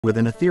with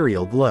an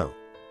ethereal glow.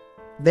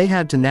 They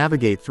had to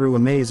navigate through a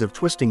maze of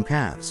twisting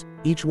paths,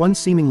 each one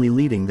seemingly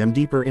leading them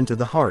deeper into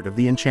the heart of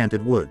the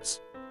enchanted woods.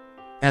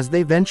 As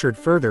they ventured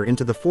further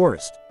into the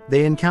forest,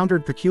 they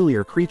encountered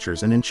peculiar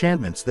creatures and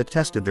enchantments that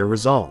tested their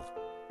resolve.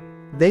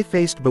 They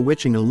faced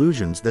bewitching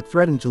illusions that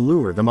threatened to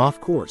lure them off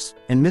course,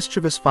 and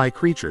mischievous fey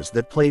creatures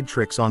that played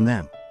tricks on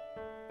them.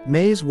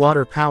 Mei's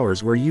water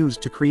powers were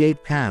used to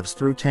create paths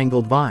through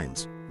tangled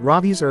vines,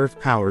 Ravi's earth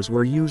powers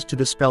were used to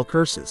dispel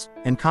curses,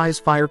 and Kai's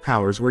fire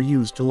powers were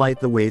used to light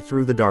the way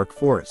through the dark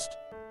forest.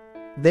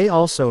 They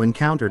also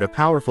encountered a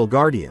powerful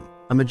guardian,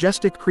 a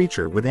majestic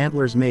creature with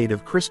antlers made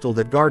of crystal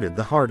that guarded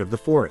the heart of the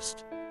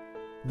forest.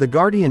 The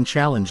guardian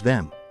challenged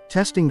them,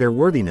 testing their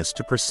worthiness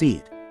to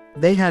proceed.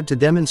 They had to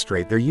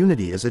demonstrate their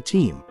unity as a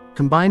team,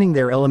 combining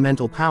their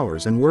elemental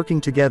powers and working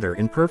together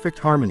in perfect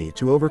harmony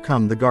to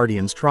overcome the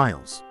guardian's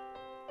trials.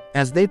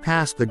 As they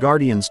passed the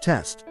guardian's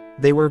test,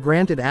 they were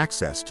granted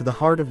access to the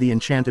heart of the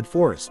enchanted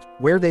forest,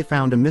 where they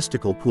found a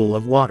mystical pool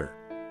of water.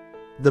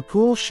 The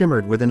pool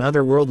shimmered with an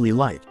otherworldly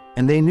light,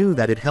 and they knew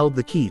that it held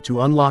the key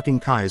to unlocking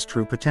Kai's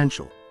true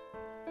potential.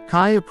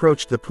 Kai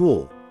approached the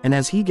pool, and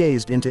as he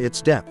gazed into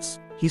its depths,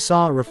 he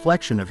saw a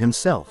reflection of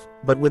himself,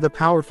 but with a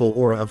powerful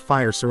aura of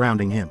fire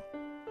surrounding him.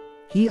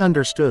 He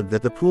understood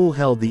that the pool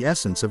held the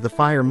essence of the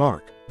fire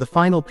mark, the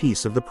final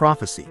piece of the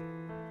prophecy.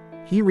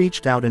 He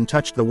reached out and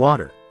touched the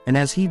water, and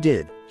as he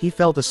did, he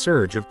felt a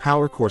surge of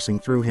power coursing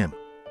through him.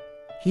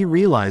 He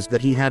realized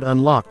that he had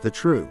unlocked the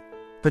true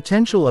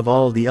potential of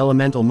all the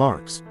elemental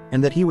marks,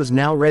 and that he was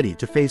now ready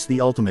to face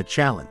the ultimate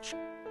challenge.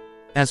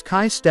 As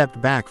Kai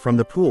stepped back from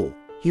the pool,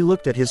 he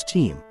looked at his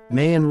team,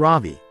 Mei and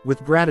Ravi,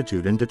 with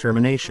gratitude and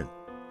determination.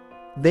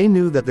 They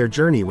knew that their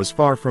journey was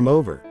far from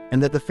over,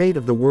 and that the fate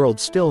of the world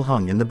still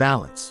hung in the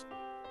balance.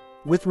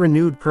 With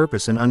renewed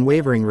purpose and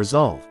unwavering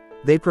resolve,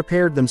 they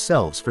prepared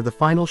themselves for the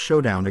final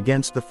showdown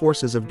against the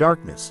forces of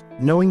darkness,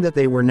 knowing that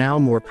they were now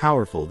more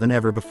powerful than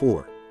ever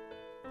before.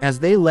 As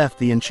they left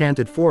the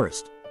enchanted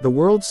forest, the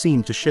world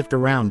seemed to shift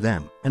around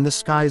them, and the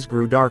skies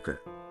grew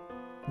darker.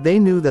 They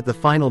knew that the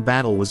final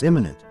battle was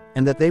imminent,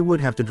 and that they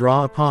would have to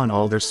draw upon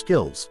all their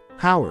skills,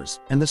 powers,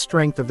 and the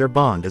strength of their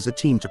bond as a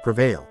team to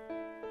prevail.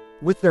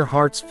 With their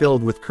hearts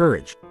filled with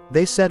courage,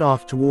 they set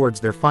off towards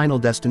their final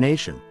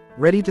destination,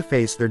 ready to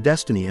face their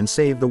destiny and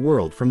save the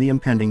world from the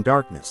impending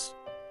darkness.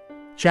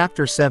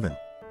 Chapter 7.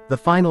 The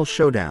Final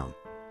Showdown.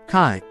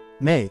 Kai,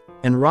 Mei,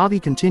 and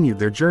Ravi continued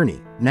their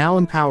journey, now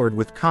empowered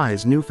with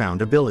Kai's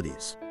newfound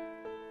abilities.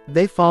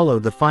 They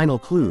followed the final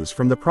clues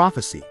from the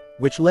prophecy,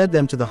 which led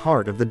them to the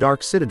heart of the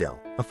Dark Citadel,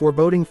 a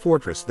foreboding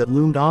fortress that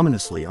loomed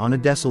ominously on a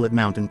desolate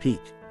mountain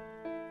peak.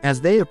 As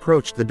they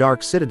approached the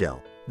Dark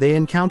Citadel, they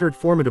encountered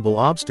formidable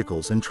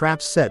obstacles and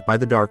traps set by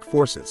the dark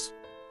forces.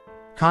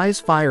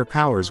 Kai's fire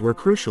powers were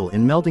crucial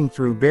in melting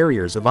through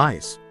barriers of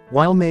ice,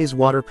 while Mei's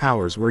water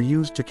powers were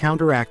used to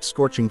counteract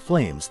scorching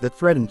flames that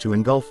threatened to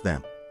engulf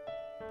them.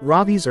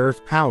 Ravi's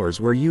earth powers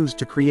were used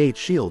to create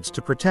shields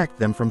to protect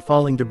them from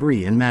falling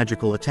debris and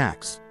magical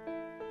attacks.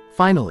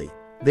 Finally,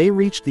 they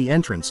reached the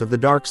entrance of the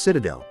Dark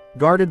Citadel,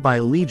 guarded by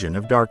a legion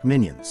of dark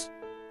minions.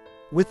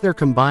 With their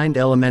combined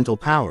elemental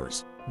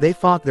powers, they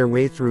fought their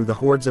way through the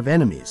hordes of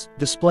enemies,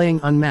 displaying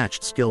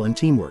unmatched skill and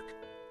teamwork.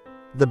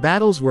 The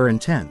battles were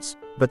intense,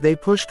 but they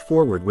pushed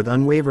forward with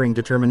unwavering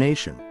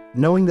determination,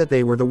 knowing that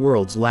they were the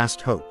world's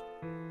last hope.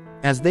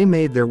 As they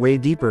made their way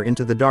deeper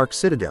into the Dark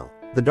Citadel,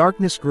 the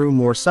darkness grew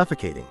more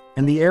suffocating,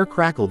 and the air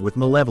crackled with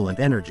malevolent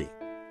energy.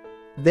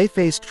 They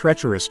faced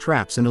treacherous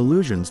traps and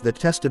illusions that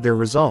tested their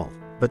resolve,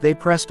 but they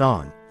pressed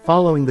on,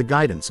 following the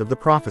guidance of the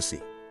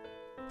prophecy.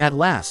 At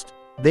last,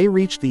 they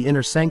reached the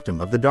inner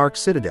sanctum of the Dark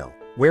Citadel,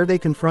 where they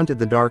confronted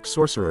the dark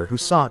sorcerer who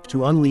sought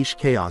to unleash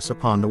chaos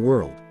upon the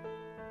world.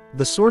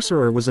 The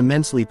sorcerer was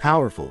immensely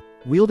powerful,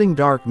 wielding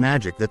dark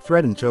magic that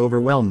threatened to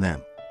overwhelm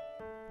them.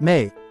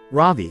 Mei,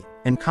 Ravi,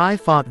 and Kai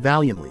fought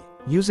valiantly,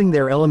 using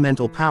their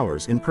elemental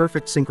powers in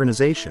perfect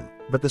synchronization,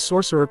 but the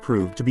sorcerer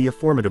proved to be a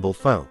formidable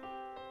foe.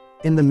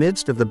 In the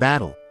midst of the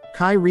battle,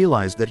 Kai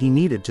realized that he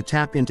needed to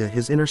tap into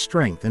his inner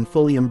strength and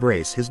fully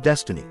embrace his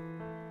destiny.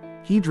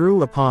 He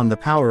drew upon the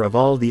power of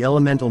all the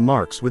elemental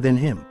marks within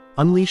him,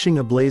 unleashing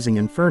a blazing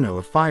inferno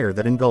of fire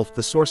that engulfed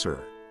the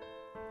sorcerer.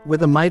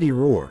 With a mighty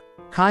roar,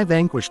 Kai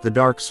vanquished the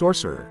dark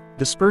sorcerer,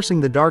 dispersing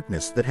the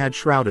darkness that had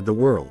shrouded the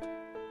world.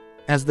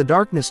 As the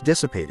darkness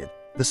dissipated,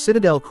 the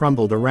citadel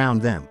crumbled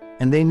around them,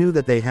 and they knew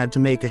that they had to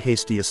make a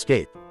hasty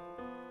escape.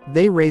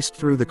 They raced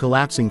through the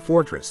collapsing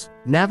fortress,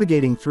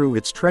 navigating through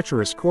its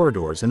treacherous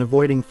corridors and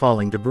avoiding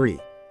falling debris.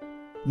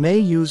 Mei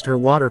used her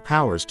water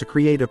powers to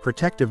create a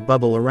protective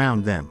bubble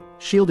around them,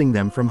 shielding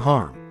them from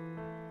harm.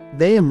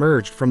 They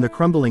emerged from the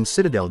crumbling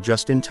citadel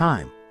just in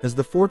time, as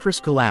the fortress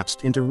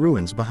collapsed into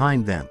ruins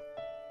behind them.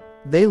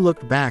 They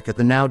looked back at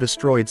the now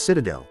destroyed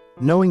citadel,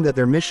 knowing that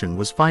their mission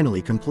was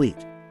finally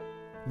complete.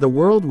 The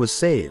world was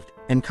saved,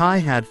 and Kai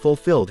had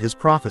fulfilled his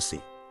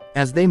prophecy.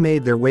 As they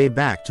made their way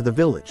back to the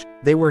village,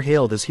 they were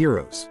hailed as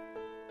heroes.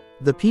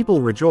 The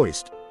people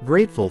rejoiced,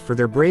 grateful for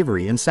their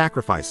bravery and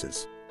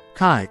sacrifices.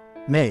 Kai,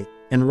 Mei,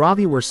 and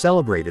Ravi were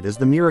celebrated as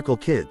the Miracle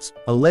Kids,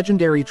 a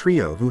legendary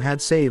trio who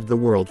had saved the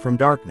world from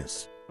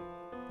darkness.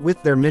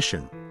 With their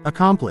mission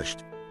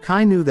accomplished,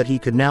 Kai knew that he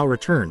could now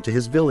return to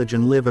his village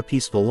and live a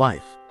peaceful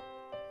life.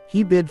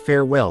 He bid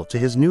farewell to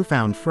his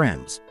newfound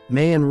friends,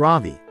 Mei and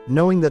Ravi,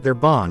 knowing that their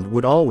bond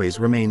would always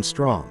remain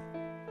strong.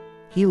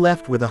 He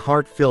left with a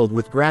heart filled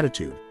with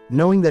gratitude,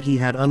 knowing that he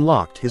had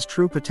unlocked his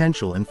true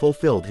potential and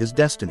fulfilled his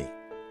destiny.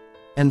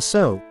 And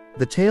so,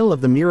 the tale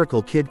of the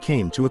Miracle Kid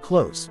came to a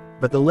close,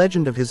 but the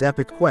legend of his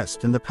epic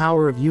quest and the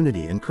power of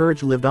unity and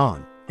courage lived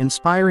on,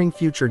 inspiring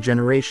future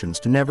generations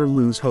to never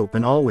lose hope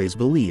and always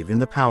believe in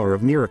the power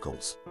of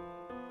miracles.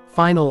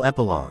 Final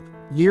epilogue.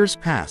 Years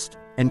passed,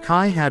 and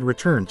Kai had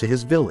returned to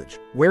his village,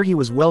 where he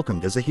was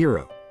welcomed as a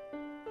hero.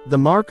 The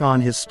mark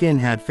on his skin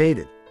had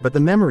faded, but the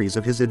memories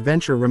of his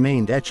adventure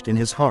remained etched in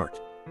his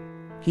heart.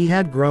 He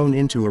had grown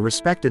into a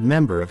respected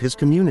member of his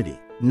community,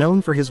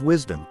 known for his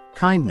wisdom,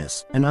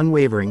 kindness, and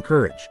unwavering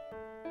courage.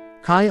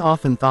 Kai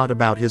often thought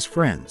about his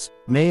friends,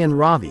 Mei and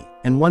Ravi,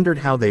 and wondered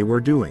how they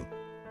were doing.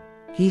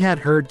 He had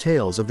heard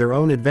tales of their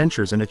own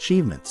adventures and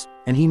achievements,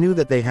 and he knew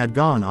that they had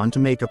gone on to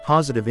make a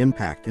positive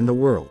impact in the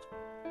world.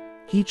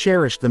 He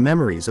cherished the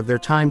memories of their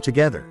time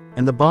together,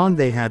 and the bond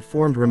they had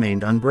formed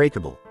remained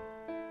unbreakable.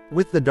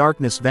 With the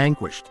darkness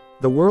vanquished,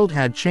 the world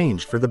had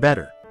changed for the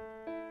better.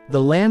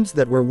 The lands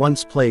that were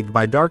once plagued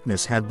by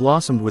darkness had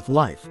blossomed with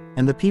life,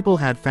 and the people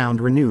had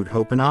found renewed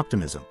hope and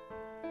optimism.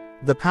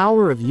 The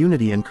power of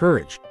unity and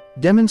courage,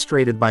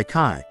 demonstrated by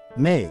Kai,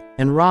 Mei,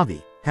 and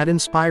Ravi, had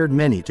inspired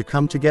many to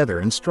come together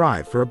and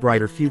strive for a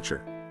brighter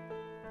future.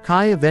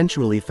 Kai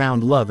eventually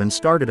found love and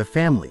started a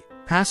family,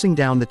 passing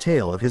down the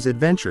tale of his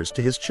adventures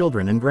to his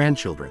children and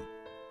grandchildren.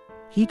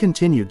 He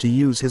continued to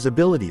use his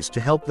abilities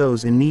to help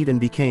those in need and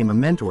became a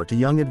mentor to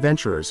young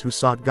adventurers who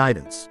sought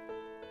guidance.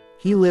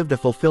 He lived a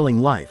fulfilling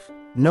life,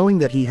 knowing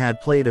that he had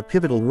played a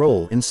pivotal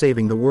role in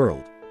saving the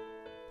world.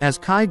 As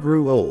Kai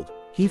grew old,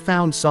 he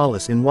found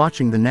solace in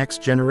watching the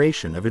next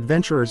generation of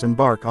adventurers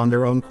embark on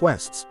their own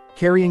quests,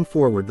 carrying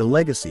forward the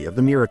legacy of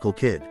the Miracle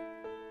Kid.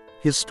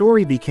 His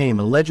story became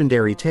a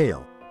legendary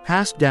tale,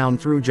 passed down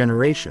through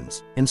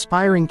generations,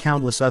 inspiring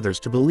countless others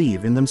to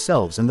believe in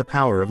themselves and the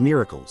power of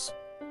miracles.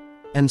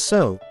 And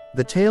so,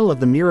 the tale of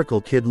the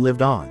Miracle Kid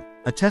lived on,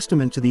 a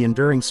testament to the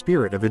enduring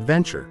spirit of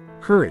adventure,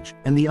 courage,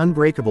 and the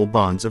unbreakable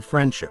bonds of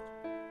friendship.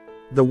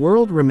 The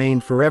world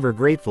remained forever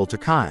grateful to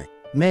Kai,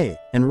 Mei,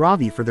 and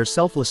Ravi for their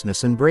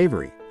selflessness and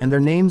bravery, and their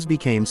names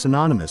became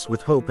synonymous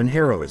with hope and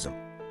heroism.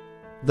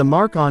 The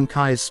mark on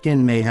Kai's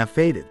skin may have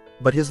faded,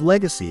 but his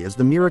legacy as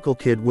the Miracle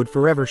Kid would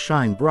forever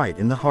shine bright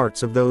in the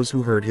hearts of those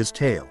who heard his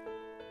tale.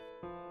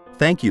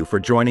 Thank you for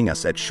joining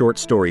us at Short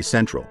Story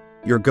Central,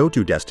 your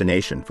go-to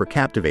destination for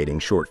captivating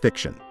short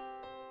fiction.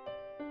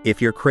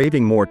 If you're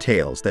craving more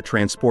tales that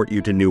transport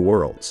you to new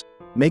worlds,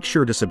 make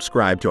sure to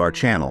subscribe to our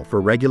channel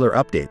for regular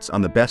updates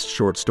on the best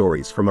short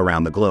stories from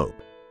around the globe.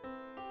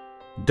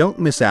 Don't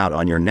miss out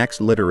on your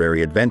next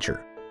literary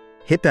adventure.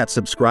 Hit that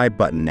subscribe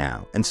button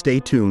now and stay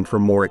tuned for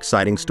more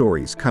exciting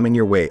stories coming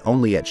your way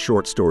only at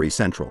Short Story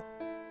Central.